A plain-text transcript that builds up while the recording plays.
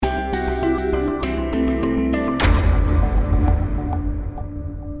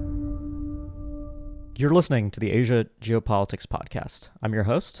You're listening to the Asia Geopolitics Podcast. I'm your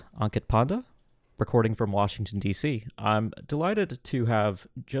host, Ankit Panda, recording from Washington, D.C. I'm delighted to have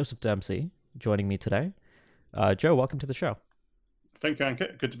Joseph Dempsey joining me today. Joe, welcome to the show. Thank you,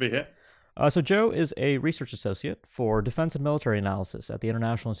 Ankit. Good to be here. So Joe is a research associate for defense and military analysis at the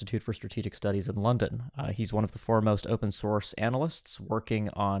International Institute for Strategic Studies in London. He's one of the foremost open source analysts working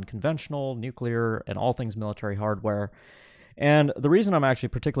on conventional, nuclear, and all things military hardware. And the reason I'm actually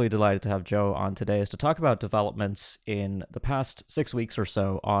particularly delighted to have Joe on today is to talk about developments in the past 6 weeks or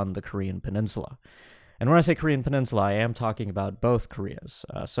so on the Korean Peninsula. And when I say Korean Peninsula, I am talking about both Koreas.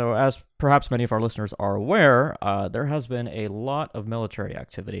 So as perhaps many of our listeners are aware, there has been a lot of military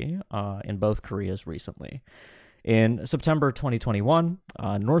activity in both Koreas recently. In September 2021,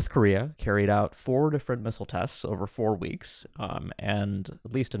 North Korea carried out 4 different missile tests over 4 weeks. And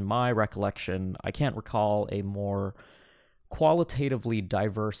at least in my recollection, I can't recall a more qualitatively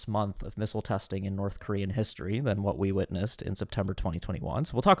diverse month of missile testing in North Korean history than what we witnessed in September 2021.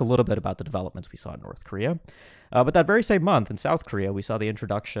 So we'll talk a little bit about the developments we saw in North Korea. But that very same month in South Korea, we saw the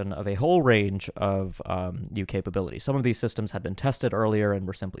introduction of a whole range of new capabilities. Some of these systems had been tested earlier and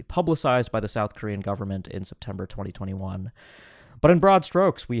were simply publicized by the South Korean government in September 2021. But in broad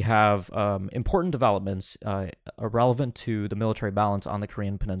strokes, we have important developments relevant to the military balance on the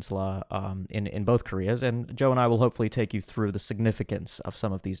Korean Peninsula in both Koreas. And Joe and I will hopefully take you through the significance of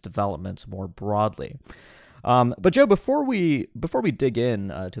some of these developments more broadly. But Joe, before we dig in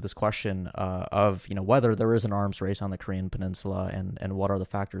to this question of whether there is an arms race on the Korean Peninsula and what are the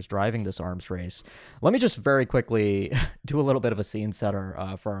factors driving this arms race, let me just very quickly do a little bit of a scene setter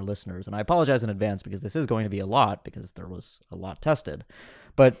for our listeners. And I apologize in advance because this is going to be a lot because there was a lot tested.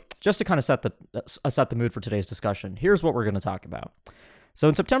 But just to kind of set the mood for today's discussion, here's what we're going to talk about. So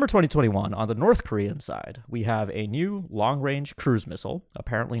in September 2021, on the North Korean side, we have a new long-range cruise missile,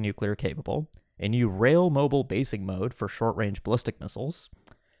 apparently nuclear capable, a new rail mobile basing mode for short-range ballistic missiles,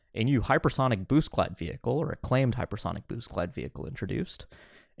 a new hypersonic boost-clad vehicle, or a claimed hypersonic boost-clad vehicle introduced,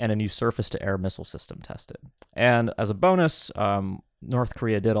 and a new surface-to-air missile system tested. And as a bonus, North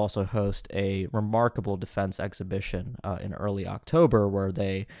Korea did also host a remarkable defense exhibition in early October where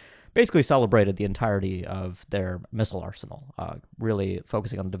they basically celebrated the entirety of their missile arsenal, really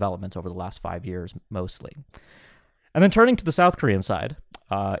focusing on developments over the last 5 years mostly. And then turning to the South Korean side,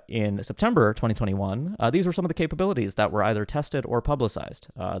 in September 2021, these were some of the capabilities that were either tested or publicized.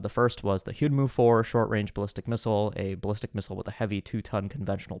 The first was the Hyunmoo-4 short-range ballistic missile, a ballistic missile with a heavy 2-ton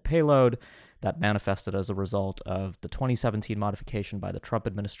conventional payload that manifested as a result of the 2017 modification by the Trump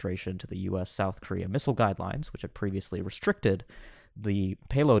administration to the U.S.-South Korea missile guidelines, which had previously restricted the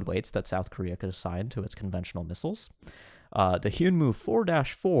payload weights that South Korea could assign to its conventional missiles. The Hyunmoo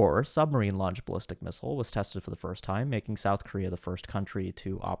 4-4 submarine-launched ballistic missile was tested for the first time, making South Korea the first country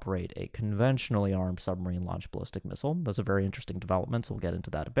to operate a conventionally armed submarine-launched ballistic missile. That's a very interesting development, so we'll get into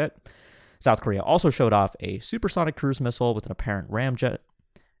that a bit. South Korea also showed off a supersonic cruise missile with an apparent ramjet.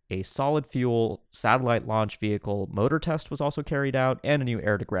 A solid-fuel satellite launch vehicle motor test was also carried out, and a new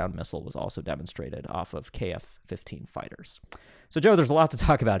air-to-ground missile was also demonstrated off of KF-15 fighters. So, Joe, there's a lot to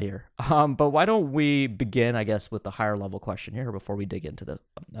talk about here, but why don't we begin, I guess, with the higher-level question here before we dig into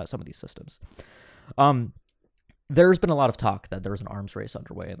some of these systems. There's been a lot of talk that there's an arms race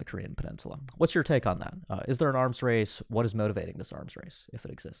underway in the Korean Peninsula. What's your take on that? Is there an arms race? What is motivating this arms race, if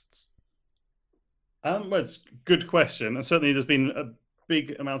it exists? Well, it's a good question, and certainly there's been a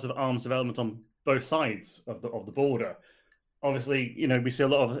big amount of arms development on both sides of the border. Obviously, we see a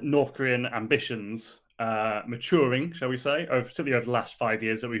lot of North Korean ambitions maturing, shall we say, certainly over the last 5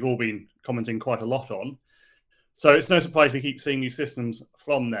 years that we've all been commenting quite a lot on. So it's no surprise we keep seeing new systems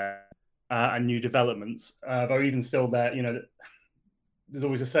from there and new developments. Though even still there, there's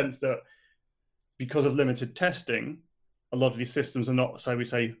always a sense that because of limited testing, a lot of these systems are not, so we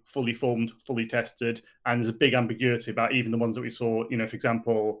say, fully formed, fully tested, and there's a big ambiguity about even the ones that we saw, for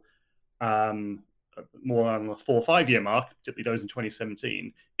example, more on the 4 or 5 year mark, particularly those in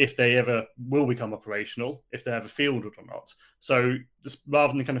 2017, if they ever will become operational, if they're ever fielded or not. So just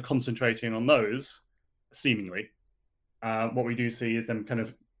rather than kind of concentrating on those, seemingly, what we do see is them kind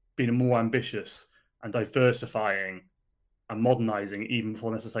of being more ambitious and diversifying and modernizing even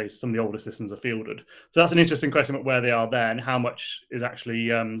before necessarily some of the older systems are fielded. So that's an interesting question about where they are there and how much is actually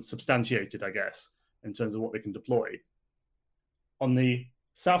substantiated, I guess, in terms of what they can deploy. On the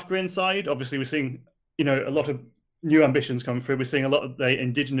South Korean side, obviously we're seeing, a lot of new ambitions come through. We're seeing a lot of the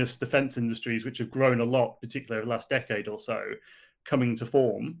indigenous defense industries, which have grown a lot, particularly over the last decade or so, coming to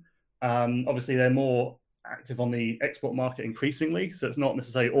form. Obviously, they're more active on the export market increasingly, so it's not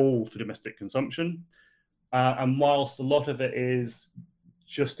necessarily all for domestic consumption. And whilst a lot of it is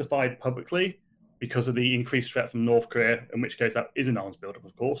justified publicly, because of the increased threat from North Korea, in which case that is an arms buildup,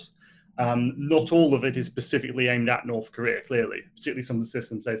 of course. Not all of it is specifically aimed at North Korea, clearly, particularly some of the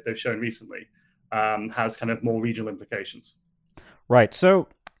systems they've shown recently has kind of more regional implications. Right. So,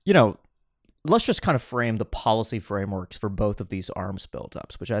 let's just kind of frame the policy frameworks for both of these arms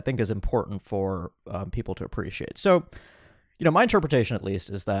buildups, which I think is important for people to appreciate. So, my interpretation, at least,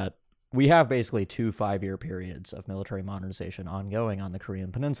 is that we have basically 2 5-year periods of military modernization ongoing on the Korean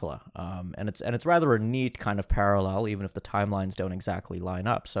Peninsula, and it's rather a neat kind of parallel, even if the timelines don't exactly line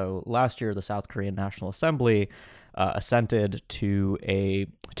up. So last year, the South Korean National Assembly assented to a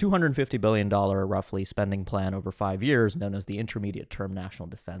 $250 billion roughly spending plan over 5 years, known as the Intermediate Term National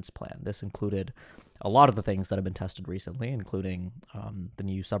Defense Plan. This included a lot of the things that have been tested recently, including the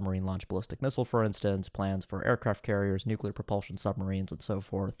new submarine-launched ballistic missile, for instance, plans for aircraft carriers, nuclear propulsion submarines, and so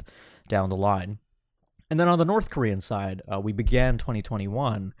forth down the line. And then on the North Korean side, we began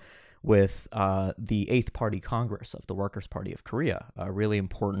 2021 with the 8th Party Congress of the Workers' Party of Korea, a really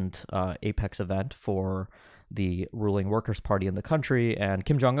important apex event for the ruling Workers' Party in the country. And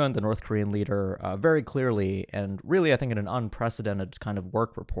Kim Jong-un, the North Korean leader, very clearly, and really I think in an unprecedented kind of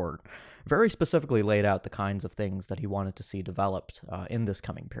work report, very specifically laid out the kinds of things that he wanted to see developed in this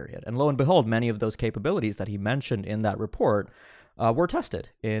coming period. And lo and behold, many of those capabilities that he mentioned in that report were tested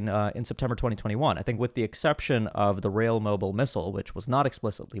in September 2021. I think with the exception of the rail mobile missile, which was not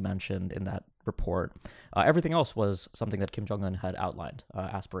explicitly mentioned in that report, everything else was something that Kim Jong-un had outlined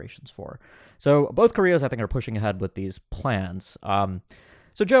aspirations for. So both Koreas, I think, are pushing ahead with these plans.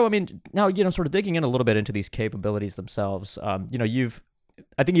 So Joe, I mean, now, sort of digging in a little bit into these capabilities themselves, I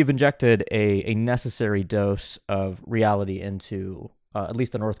think you've injected a necessary dose of reality into at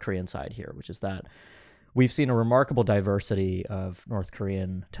least the North Korean side here, which is that we've seen a remarkable diversity of North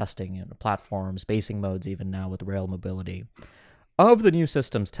Korean testing platforms, basing modes even now with rail mobility. Of the new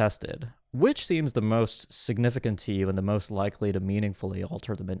systems tested, which seems the most significant to you and the most likely to meaningfully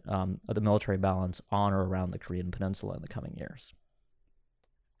alter the military balance on or around the Korean Peninsula in the coming years?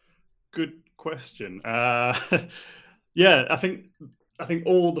 Good question. Yeah, I think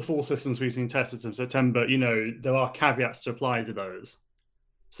all the 4 systems we've seen tested in September, there are caveats to apply to those.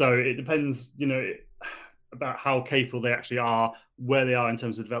 So it depends, about how capable they actually are, where they are in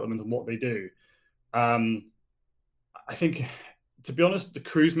terms of development and what they do. I think, to be honest, the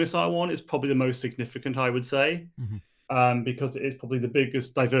cruise missile one is probably the most significant, I would say, because it is probably the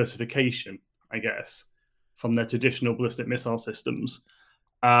biggest diversification, I guess, from their traditional ballistic missile systems.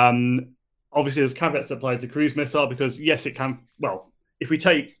 Obviously, there's caveats that apply to cruise missile because, yes, it can, well, if we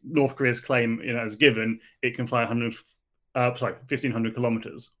take North Korea's claim as given, it can fly 1,500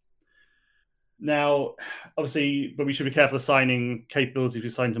 kilometers. Now, obviously, but we should be careful assigning capabilities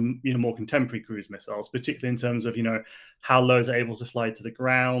assigned to more contemporary cruise missiles, particularly in terms of how low is it able to fly to the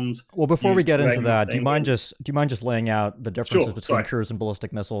ground. Well, before we get into that, do you mind just laying out the differences between cruise and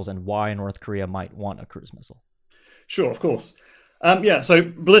ballistic missiles and why North Korea might want a cruise missile? Sure, of course. So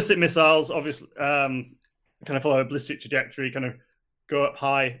ballistic missiles obviously kind of follow a ballistic trajectory, kind of go up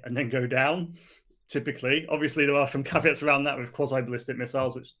high and then go down. Typically, obviously, there are some caveats around that with quasi-ballistic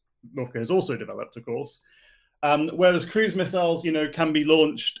missiles, which North Korea has also developed, of course. Whereas cruise missiles, can be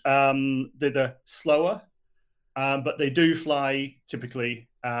launched, they're slower, but they do fly typically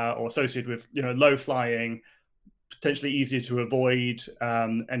or associated with, low flying, potentially easier to avoid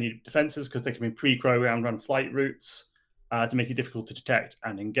any defenses because they can be pre-programmed run flight routes to make it difficult to detect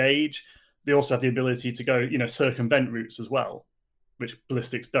and engage. They also have the ability to go, circumvent routes as well, which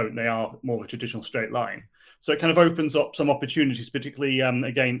ballistics don't. They are more of a traditional straight line. So it kind of opens up some opportunities, particularly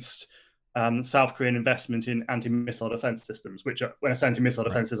against South Korean investment in anti-missile defense systems, which are, when I say anti-missile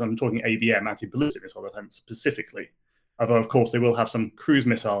defenses, I'm talking ABM, anti-ballistic missile defense specifically. Although, of course, they will have some cruise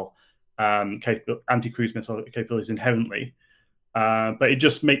missile, anti-cruise missile capabilities inherently. But it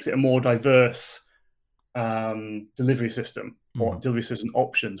just makes it a more diverse delivery system or delivery system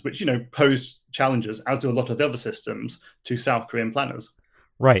options, which, pose challenges, as do a lot of the other systems, to South Korean planners.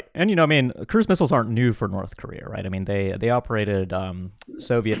 Right. And, cruise missiles aren't new for North Korea, right? I mean, they operated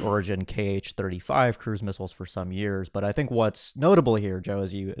Soviet origin KH-35 cruise missiles for some years. But I think what's notable here, Joe,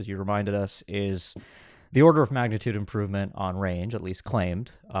 as you reminded us, is the order of magnitude improvement on range, at least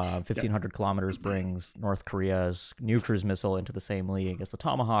claimed. 1,500 kilometers brings North Korea's new cruise missile into the same league as the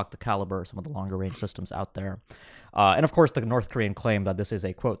Tomahawk, the Caliber, some of the longer range systems out there. And of course, the North Korean claim that this is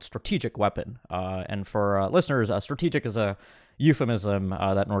a, quote, strategic weapon. And for listeners, strategic is a euphemism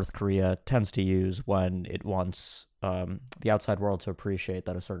that North Korea tends to use when it wants the outside world to appreciate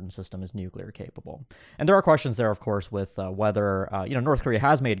that a certain system is nuclear capable. And there are questions there, of course, with whether, North Korea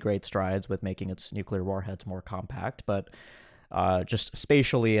has made great strides with making its nuclear warheads more compact, but just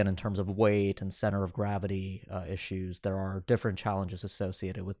spatially and in terms of weight and center of gravity issues, there are different challenges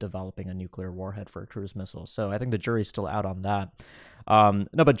associated with developing a nuclear warhead for a cruise missile. So I think the jury's still out on that.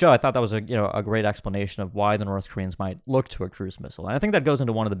 No, but Joe, I thought that was a great explanation of why the North Koreans might look to a cruise missile, and I think that goes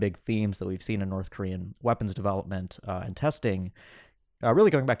into one of the big themes that we've seen in North Korean weapons development and testing.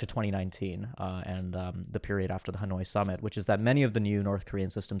 Really going back to 2019 and the period after the Hanoi summit, which is that many of the new North Korean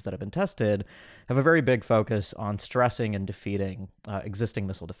systems that have been tested have a very big focus on stressing and defeating existing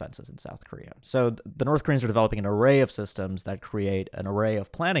missile defenses in South Korea. So the North Koreans are developing an array of systems that create an array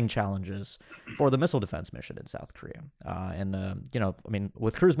of planning challenges for the missile defense mission in South Korea.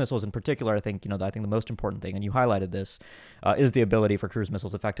 With cruise missiles in particular, I think the most important thing, and you highlighted this, is the ability for cruise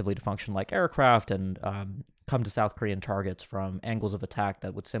missiles effectively to function like aircraft and come to South Korean targets from angles of attack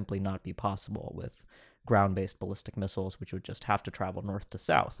that would simply not be possible with ground-based ballistic missiles, which would just have to travel north to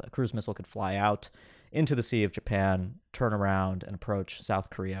south. A cruise missile could fly out into the Sea of Japan, turn around, and approach South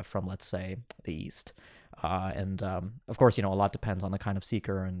Korea from, let's say, the east. Of course, a lot depends on the kind of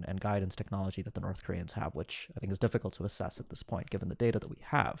seeker and guidance technology that the North Koreans have, which I think is difficult to assess at this point, given the data that we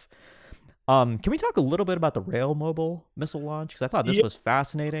have. Can we talk a little bit about the rail mobile missile launch? Because I thought this was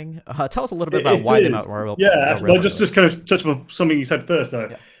fascinating. Tell us a little bit about why they might rail. Well, just kind of touch on something you said first, though.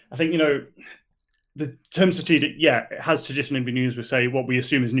 Yeah. I think the term strategic, it has traditionally been used with, say, what we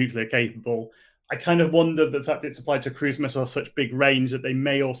assume is nuclear capable. I kind of wonder the fact that it's applied to cruise missiles such big range that they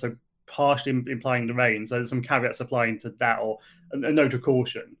may also partially implying the range. So there's some caveats applying to that, or a note of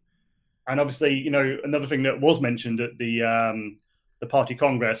caution. And obviously, another thing that was mentioned at the Party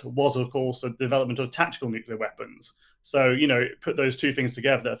Congress was, of course, the development of tactical nuclear weapons. So, put those two things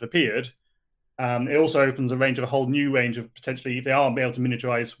together that have appeared. It also opens a whole new range of potentially, if they are able to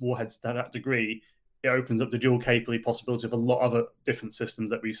miniaturize warheads to that degree, it opens up the dual capability possibility of a lot of other different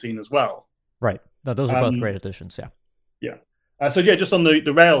systems that we've seen as well. Right. No, those are both great additions. Yeah. Yeah. Just on the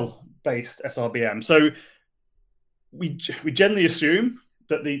rail-based SRBM. So we generally assume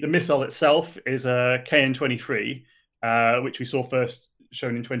that the missile itself is a KN-23, which we saw first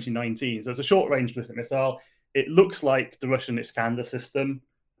shown in 2019. So it's a short-range ballistic missile. It looks like the Russian Iskander system.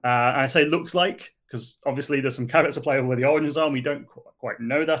 And I say looks like because obviously there's some caveats to play over where the origins are, and we don't quite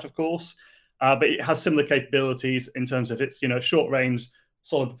know that, of course. But it has similar capabilities in terms of its short-range,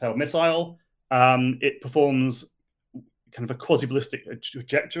 solid-propelled missile. It performs kind of a quasi-ballistic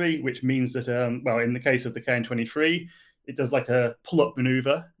trajectory, which means that, in the case of the KN-23, it does like a pull-up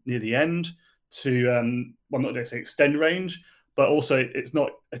maneuver near the end to, not just extend range, but also it's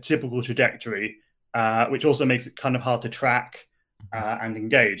not a typical trajectory, which also makes it kind of hard to track and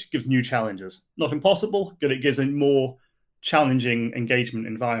engage. It gives new challenges. Not impossible, but it gives a more challenging engagement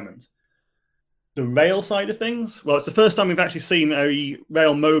environment. The rail side of things, well, it's the first time we've actually seen a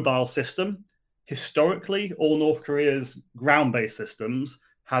rail mobile system. Historically, all North Korea's ground-based systems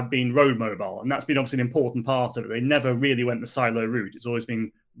have been road mobile, and that's been obviously an important part of it. They never really went the silo route. It's always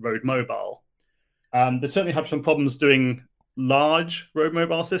been road mobile. They certainly had some problems doing large road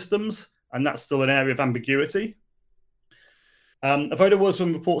mobile systems, and that's still an area of ambiguity. Although there was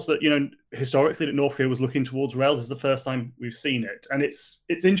some reports that, historically that North Korea was looking towards rail. This is the first time we've seen it. And it's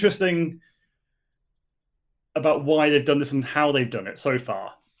interesting about why they've done this and how they've done it so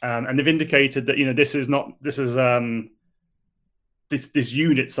far. And they've indicated that, this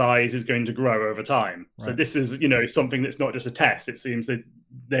unit size is going to grow over time. Right. So this is, something that's not just a test. It seems that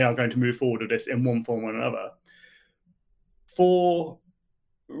they are going to move forward with this in one form or another. For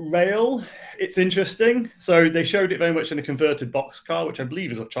rail, it's interesting. So they showed it very much in a converted boxcar, which I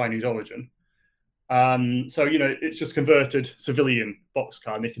believe is of Chinese origin. It's just converted civilian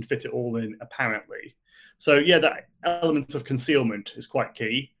boxcar, and they can fit it all in, apparently. So, that element of concealment is quite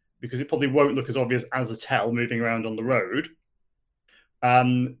key because it probably won't look as obvious as a TEL moving around on the road.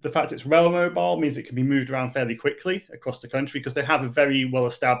 The fact it's rail mobile means it can be moved around fairly quickly across the country because they have a very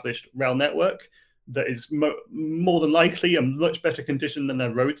well-established rail network that is more than likely a much better condition than their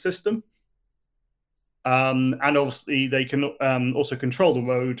road system. And obviously, they can also control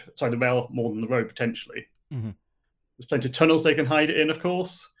the rail more than the road, potentially. Mm-hmm. There's plenty of tunnels they can hide it in, of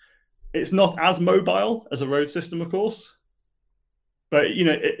course. It's not as mobile as a road system, of course. But,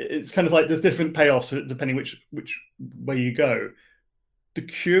 it's kind of like there's different payoffs depending which way you go. The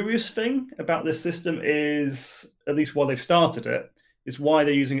curious thing about this system is, at least while they've started it, is why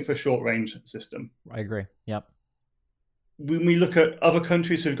they're using it for a short-range system. I agree. Yep. When we look at other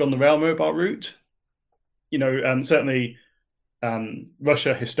countries who've gone the rail mobile route, certainly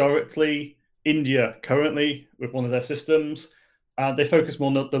Russia historically, India currently with one of their systems, they focus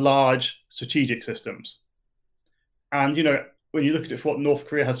more on the large strategic systems. And, when you look at it for what North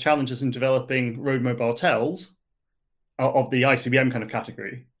Korea has challenges in developing road mobile TELs, of the ICBM kind of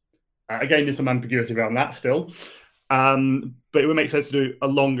category. Again, there's some ambiguity around that still, but it would make sense to do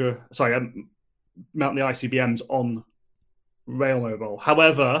mount the ICBMs on rail mobile.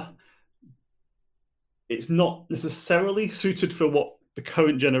 However, it's not necessarily suited for what the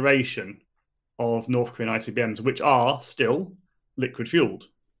current generation of North Korean ICBMs, which are still liquid fueled.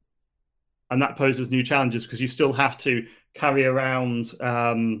 And that poses new challenges because you still have to carry around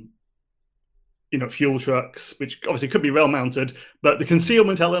fuel trucks, which obviously could be rail mounted, but the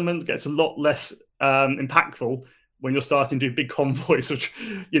concealment element gets a lot less impactful when you're starting to do big convoys of,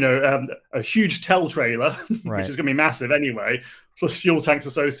 a huge TEL trailer, Right. which is going to be massive anyway, plus fuel tanks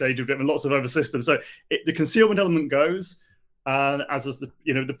associated with it and lots of other systems. So the concealment element goes, as does the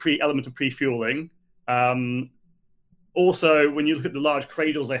element of pre-fueling. Also, when you look at the large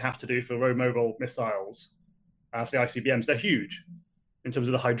cradles they have to do for road mobile missiles, for the ICBMs, they're huge in terms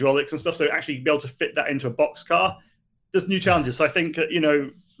of the hydraulics and stuff. So actually be able to fit that into a boxcar, there's new challenges. So I think,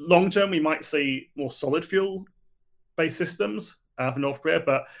 long term, we might see more solid fuel-based systems for North Korea.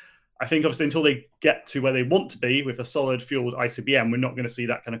 But I think, obviously, until they get to where they want to be with a solid fueled ICBM, we're not going to see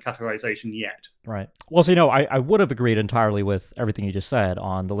that kind of categorization yet. Right. Well, so, I would have agreed entirely with everything you just said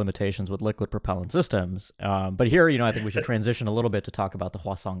on the limitations with liquid propellant systems. But here, I think we should transition a little bit to talk about the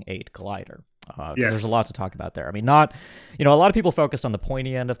Hwasong 8 glider. Yes. There's a lot to talk about there. I mean, a lot of people focused on the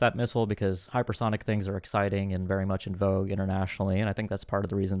pointy end of that missile because hypersonic things are exciting and very much in vogue internationally. And I think that's part of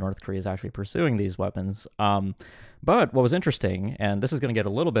the reason North Korea is actually pursuing these weapons. But what was interesting, and this is going to get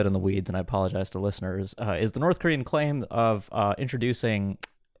a little bit in the weeds, and I apologize to listeners, is the North Korean claim of introducing,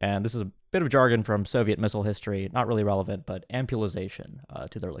 and this is a bit of jargon from Soviet missile history, not really relevant, but ampulization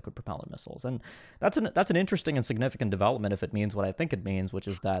to their liquid propellant missiles. And that's an interesting and significant development if it means what I think it means, which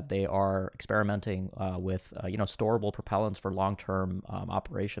is that they are experimenting with storable propellants for long-term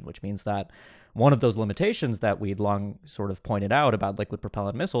operation, which means that one of those limitations that we'd long sort of pointed out about liquid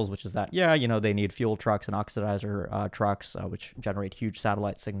propellant missiles, which is that, they need fuel trucks and oxidizer trucks, which generate huge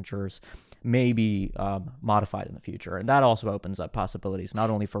satellite signatures, may be modified in the future. And that also opens up possibilities not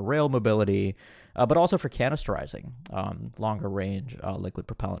only for rail mobility, but also for canisterizing longer range liquid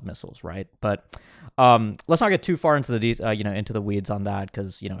propellant missiles, right? But let's not get too far into the into the weeds on that,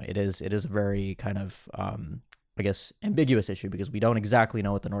 because it is a very kind of ambiguous issue because we don't exactly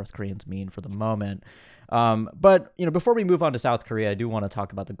know what the North Koreans mean for the moment. But before we move on to South Korea, I do want to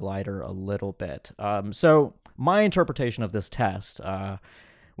talk about the glider a little bit. So my interpretation of this test,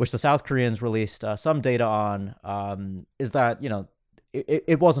 which the South Koreans released some data on, is that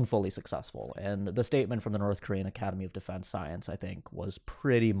it wasn't fully successful. And the statement from the North Korean Academy of Defense Science, I think, was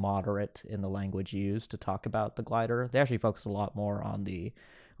pretty moderate in the language used to talk about the glider. They actually focused a lot more on the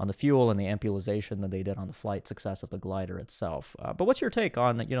fuel and the ampulization than they did on the flight success of the glider itself. But what's your take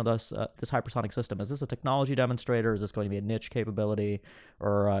on this hypersonic system? Is this a technology demonstrator? Is this going to be a niche capability,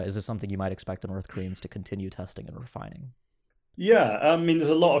 or is this something you might expect the North Koreans to continue testing and refining? Yeah, I mean, there's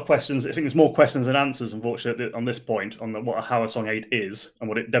a lot of questions. I think there's more questions than answers, unfortunately, on this point, on what a Hwasong 8 is and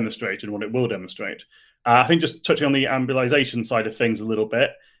what it demonstrated and what it will demonstrate. I think just touching on the ambulization side of things a little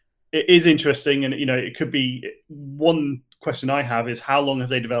bit, it is interesting, and it could be one question I have is how long have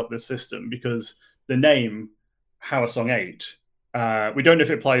they developed this system? Because the name Hwasong 8, we don't know if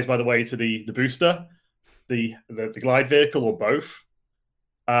it applies, by the way, to the booster, the glide vehicle, or both.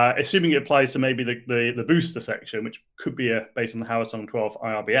 Assuming it applies to maybe the booster section, which could be based on the Hwasong 12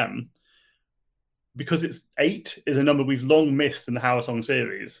 IRBM, because it's 8 is a number we've long missed in the Hwasong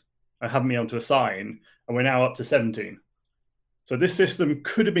series and haven't been able to assign, and we're now up to 17. So this system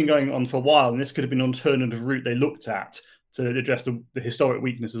could have been going on for a while, and this could have been an alternative route they looked at to address the historic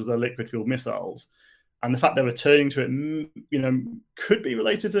weaknesses of the liquid fuel missiles. And the fact they're returning to it, could be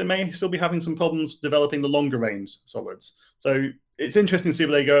related to they may still be having some problems developing the longer range solids. So it's interesting to see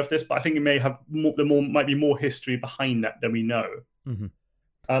where they go with this, but I think it may have might be more history behind that than we know.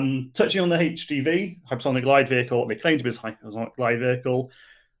 Mm-hmm. Touching on the HGV, hypersonic glide vehicle, what they claim to be a hypersonic glide vehicle,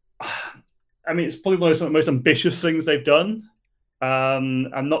 I mean, it's probably one of the most ambitious things they've done.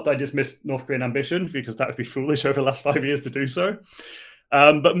 And not that I dismiss North Korean ambition, because that would be foolish over the last 5 years to do so.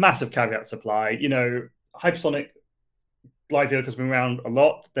 But massive caveats apply. Hypersonic glide vehicles have been around a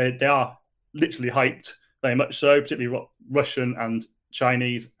lot. They are literally hyped, very much so, particularly Russian and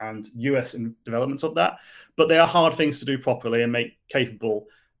Chinese and US in developments of that. But they are hard things to do properly and make capable.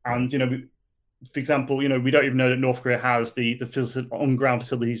 And, for example, we don't even know that North Korea has the on-ground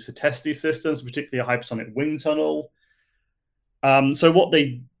facilities to test these systems, particularly a hypersonic wind tunnel. So what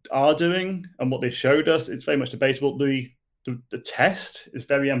they are doing and what they showed us, it's very much debatable. The test is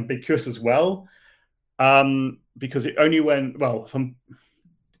very ambiguous as well, because it only went, from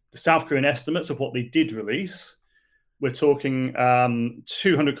the South Korean estimates of what they did release, we're talking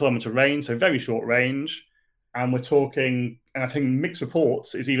 200-kilometer range, so very short range. And we're talking, and I think mixed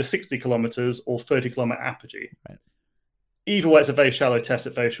reports is either 60 kilometers or 30-kilometer apogee. Right. Either way, it's a very shallow test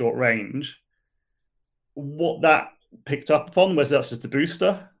at very short range. What that picked up upon, whether that's just the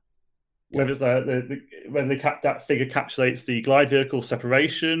booster, whether it's whether that figure encapsulates the glide vehicle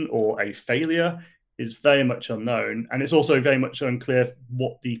separation or a failure, is very much unknown. And it's also very much unclear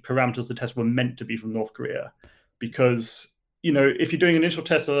what the parameters of the test were meant to be from North Korea. Because, if you're doing an initial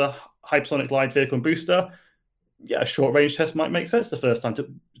test of a hypersonic glide vehicle and booster, a short range test might make sense the first time to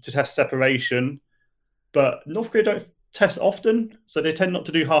test separation. But North Korea don't test often, so they tend not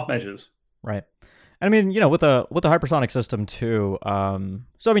to do half measures. Right. And I mean, with the hypersonic system too.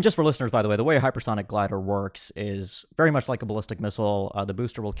 So I mean, just for listeners, by the way, the way a hypersonic glider works is very much like a ballistic missile. The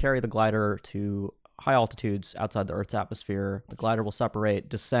booster will carry the glider to high altitudes outside the Earth's atmosphere. The glider will separate,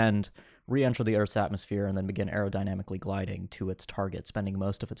 descend, re-enter the Earth's atmosphere, and then begin aerodynamically gliding to its target, spending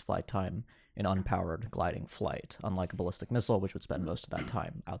most of its flight time in unpowered gliding flight, unlike a ballistic missile, which would spend most of that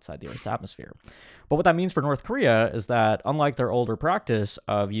time outside the Earth's atmosphere. But what that means for North Korea is that, unlike their older practice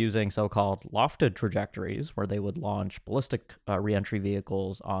of using so-called lofted trajectories, where they would launch ballistic re-entry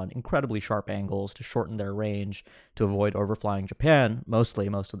vehicles on incredibly sharp angles to shorten their range to avoid overflying Japan, most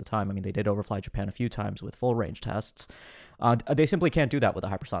of the time. I mean, they did overfly Japan a few times with full-range tests. They simply can't do that with a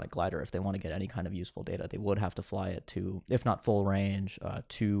hypersonic glider if they want to get any kind of useful data. They would have to fly it to, if not full range,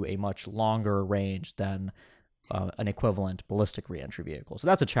 to a much longer range than an equivalent ballistic reentry vehicle. So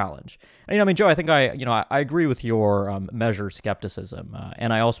that's a challenge. And, I mean, Joe, I think I agree with your measured skepticism,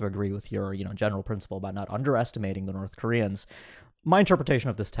 and I also agree with your general principle about not underestimating the North Koreans. My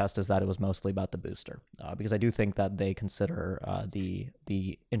interpretation of this test is that it was mostly about the booster, because I do think that they consider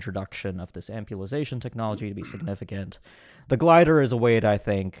the introduction of this ampulization technology to be significant. The glider is a way to, I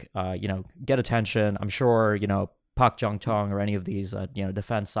think, get attention. I'm sure, Park Jong-chong or any of these,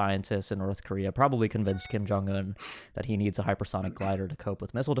 defense scientists in North Korea probably convinced Kim Jong-un that he needs a hypersonic glider to cope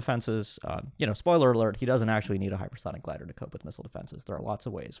with missile defenses. Spoiler alert, he doesn't actually need a hypersonic glider to cope with missile defenses. There are lots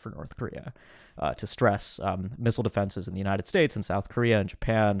of ways for North Korea to stress missile defenses in the United States and South Korea and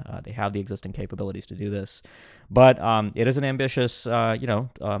Japan. They have the existing capabilities to do this. But it is an ambitious,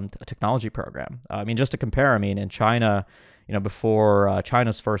 technology program. I mean, just to compare, in China, before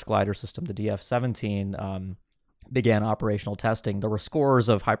China's first glider system, the DF-17, began operational testing, there were scores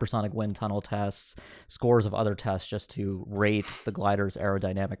of hypersonic wind tunnel tests, scores of other tests just to rate the glider's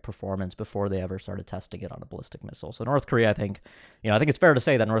aerodynamic performance before they ever started testing it on a ballistic missile. So North Korea, I think it's fair to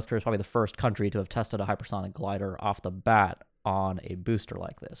say that North Korea is probably the first country to have tested a hypersonic glider off the bat on a booster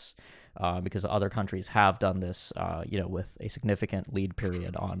like this, because other countries have done this, with a significant lead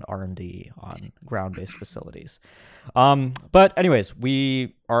period on R&D on ground-based facilities. But anyways,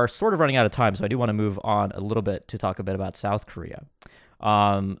 we are sort of running out of time, so I do want to move on a little bit to talk a bit about South Korea.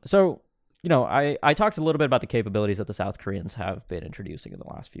 I talked a little bit about the capabilities that the South Koreans have been introducing in the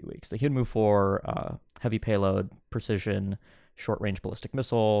last few weeks. The Hyunmoo-4 heavy payload precision short-range ballistic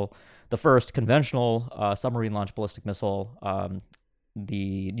missile, the first conventional submarine-launched ballistic missile,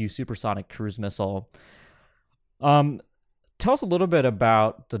 the new supersonic cruise missile. Tell us a little bit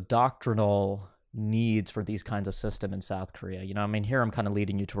about the doctrinal needs for these kinds of system in South Korea. Here I'm kind of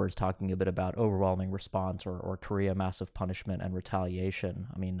leading you towards talking a bit about overwhelming response or Korea massive punishment and retaliation.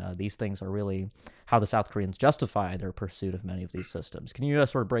 These things are really how the South Koreans justify their pursuit of many of these systems. Can you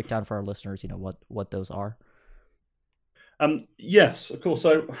sort of break down for our listeners, what those are? Yes, of course.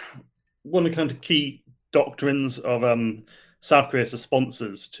 So one of the kind of key doctrines of South Korea's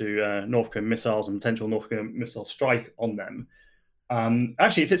responses to North Korean missiles and potential North Korean missile strike on them,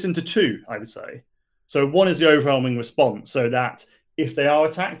 actually it fits into two, I would say. So one is the overwhelming response, so that if they are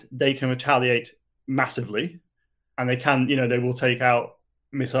attacked, they can retaliate massively, and they can, they will take out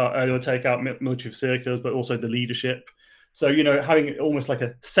military facilities, but also the leadership. So, having almost like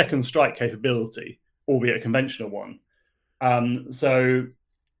a second strike capability, albeit a conventional one. So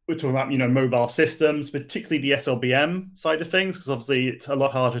we're talking about, mobile systems, particularly the SLBM side of things, because obviously it's a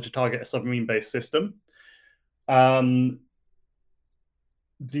lot harder to target a submarine-based system. But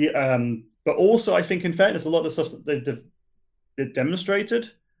also, I think, in fairness, a lot of the stuff that they've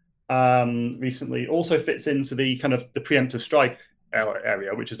demonstrated recently also fits into the kind of the preemptive strike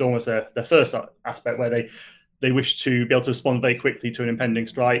area, which is almost their first aspect, where they wish to be able to respond very quickly to an impending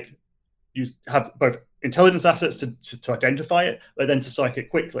strike. You have both intelligence assets to identify it, but then to strike it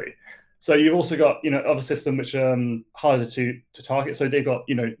quickly. So you've also got, other systems which are harder to target. So they've got,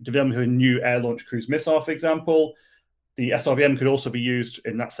 development of a new air-launched cruise missile, for example. The SLBM could also be used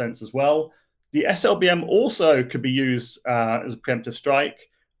in that sense as well. The SLBM also could be used as a preemptive strike,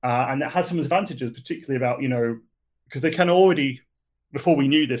 and it has some advantages, particularly about, because they can already, before we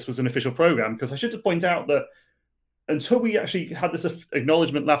knew this was an official program, because I should just point out that until we actually had this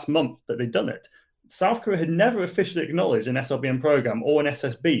acknowledgement last month that they'd done it, South Korea had never officially acknowledged an SLBM program or an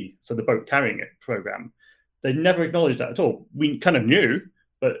SSB, so the boat carrying it program. They never acknowledged that at all. We kind of knew,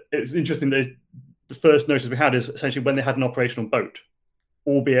 but it's interesting that the first notice we had is essentially when they had an operational boat,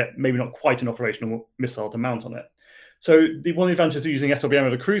 albeit maybe not quite an operational missile to mount on it. So one of the advantages of using SLBM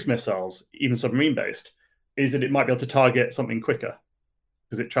over cruise missiles, even submarine-based, is that it might be able to target something quicker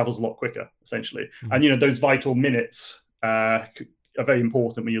because it travels a lot quicker, essentially. Mm-hmm. And, those vital minutes are very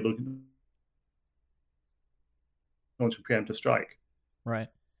important when you're looking launching preemptive strike. Right.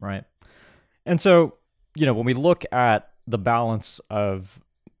 And so, when we look at the balance of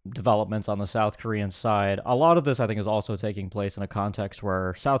developments on the South Korean side, a lot of this, I think, is also taking place in a context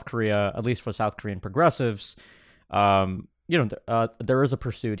where South Korea, at least for South Korean progressives, there is a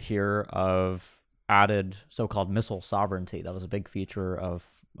pursuit here of added so-called missile sovereignty. That was a big feature of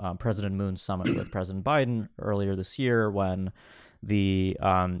President Moon's summit with President Biden earlier this year, when the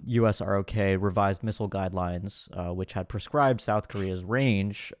USROK revised missile guidelines, which had prescribed South Korea's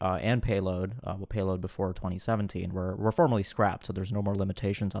range and payload, payload before 2017, were formally scrapped. So there's no more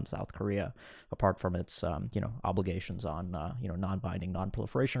limitations on South Korea, apart from its obligations on non-binding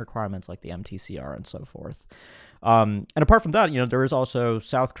non-proliferation requirements like the MTCR and so forth. And apart from that, there is also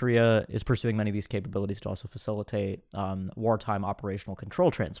South Korea is pursuing many of these capabilities to also facilitate wartime operational control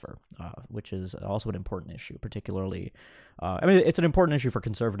transfer, which is also an important issue, particularly. It's an important issue for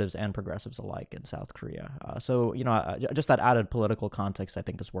conservatives and progressives alike in South Korea. So just that added political context, I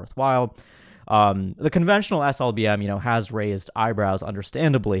think, is worthwhile. The conventional SLBM, has raised eyebrows,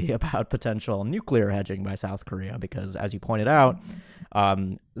 understandably, about potential nuclear hedging by South Korea, because, as you pointed out,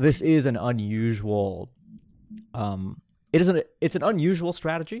 this is an unusual. It's an unusual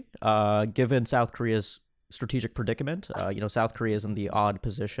strategy, given South Korea's strategic predicament. South Korea is in the odd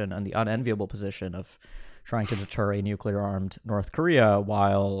position and the unenviable position of trying to deter a nuclear-armed North Korea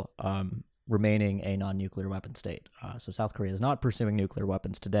while remaining a non-nuclear weapon state. So South Korea is not pursuing nuclear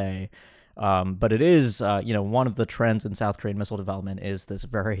weapons today, but it is, one of the trends in South Korean missile development is this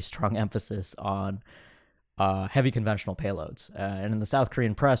very strong emphasis on heavy conventional payloads. And in the South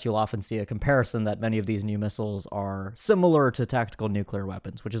Korean press, you'll often see a comparison that many of these new missiles are similar to tactical nuclear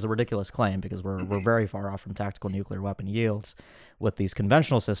weapons, which is a ridiculous claim because we're very far off from tactical nuclear weapon yields with these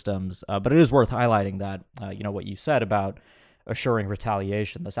conventional systems. But it is worth highlighting that, what you said about assuring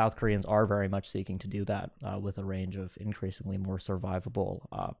retaliation, the South Koreans are very much seeking to do that with a range of increasingly more survivable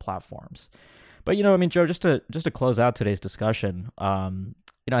platforms. But, Joe, just to close out today's discussion,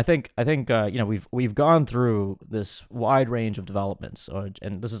 I think we've gone through this wide range of developments,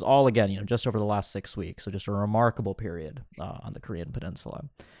 and this is all, again, just over the last 6 weeks, so just a remarkable period on the Korean Peninsula.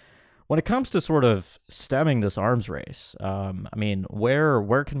 When it comes to sort of stemming this arms race,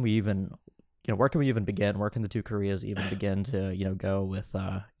 where can we even begin? Where can the two Koreas even begin to go with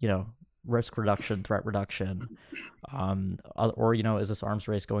risk reduction, threat reduction, or is this arms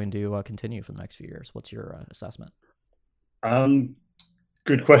race going to continue for the next few years? What's your assessment?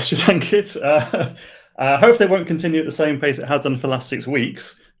 Good question, Ankit. I hope they won't continue at the same pace it has done for the last 6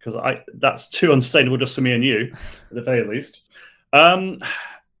 weeks, because that's too unsustainable just for me and you, at the very least.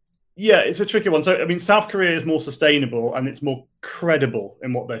 Yeah, it's a tricky one. So, South Korea is more sustainable and it's more credible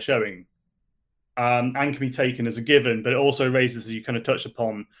in what they're showing, and can be taken as a given, but it also raises, as you kind of touched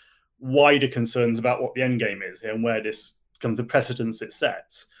upon, wider concerns about what the end game is and where this comes the precedence it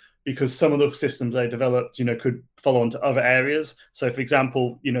sets. Because some of the systems they developed, could follow on to other areas. So, for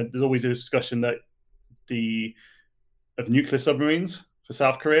example, there's always a discussion that of nuclear submarines for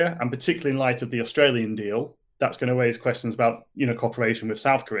South Korea, and particularly in light of the Australian deal, that's going to raise questions about cooperation with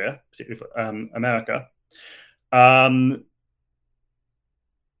South Korea, particularly for America.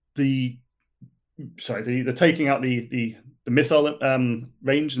 The taking out the missile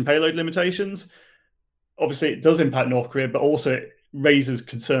range and payload limitations, obviously it does impact North Korea, but also it raises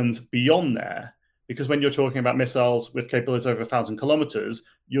concerns beyond there, because when you're talking about missiles with capabilities over 1,000 kilometers,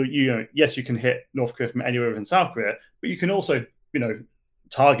 yes, you can hit North Korea from anywhere within South Korea, but you can also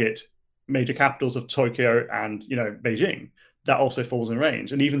target major capitals of Tokyo and Beijing. That also falls in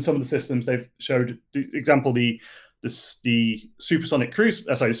range. And even some of the systems they've showed, the example, the supersonic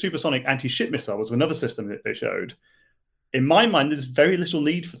supersonic anti-ship missile was another system that they showed. In my mind, there's very little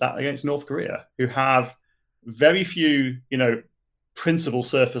need for that against North Korea, who have very few principal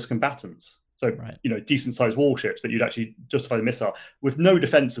surface combatants. So, right. Decent sized warships that you'd actually justify the missile, with no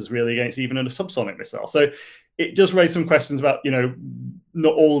defenses really against even a subsonic missile. So it does raise some questions about,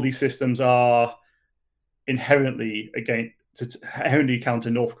 not all of these systems are inherently counter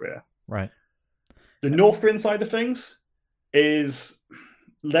North Korea. Right. The North Korean side of things is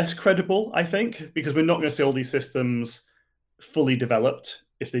less credible, I think, because we're not going to see all these systems fully developed.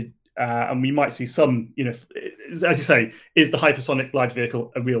 And we might see some, as you say, is the hypersonic glide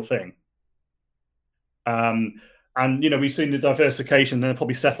vehicle a real thing? And we've seen the diversification, then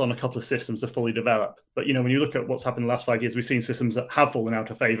probably settle on a couple of systems to fully develop. But when you look at what's happened in the last 5 years, we've seen systems that have fallen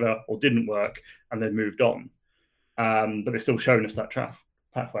out of favor or didn't work, and they've moved on. But they're still showing us that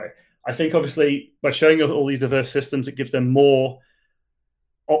pathway. I think obviously by showing all these diverse systems, it gives them more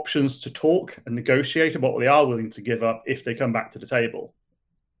options to talk and negotiate about what they are willing to give up if they come back to the table.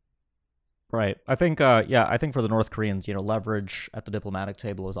 Right. I think, I think for the North Koreans, leverage at the diplomatic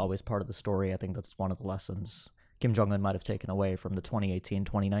table is always part of the story. I think that's one of the lessons Kim Jong-un might have taken away from the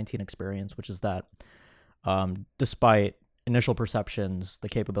 2018-2019 experience, which is that despite initial perceptions, the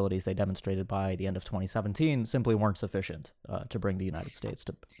capabilities they demonstrated by the end of 2017 simply weren't sufficient to bring the United States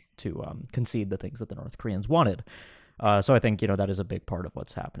to concede the things that the North Koreans wanted. So I think, that is a big part of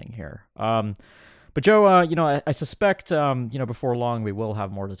what's happening here. But Joe, I suspect, before long we will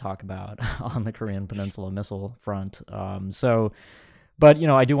have more to talk about on the Korean Peninsula missile front. But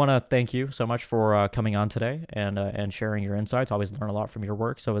I do want to thank you so much for coming on today and sharing your insights. I always learn a lot from your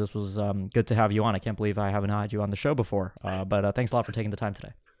work, so this was good to have you on. I can't believe I haven't had you on the show before. But thanks a lot for taking the time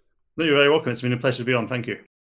today. No, you're very welcome. It's been a pleasure to be on. Thank you.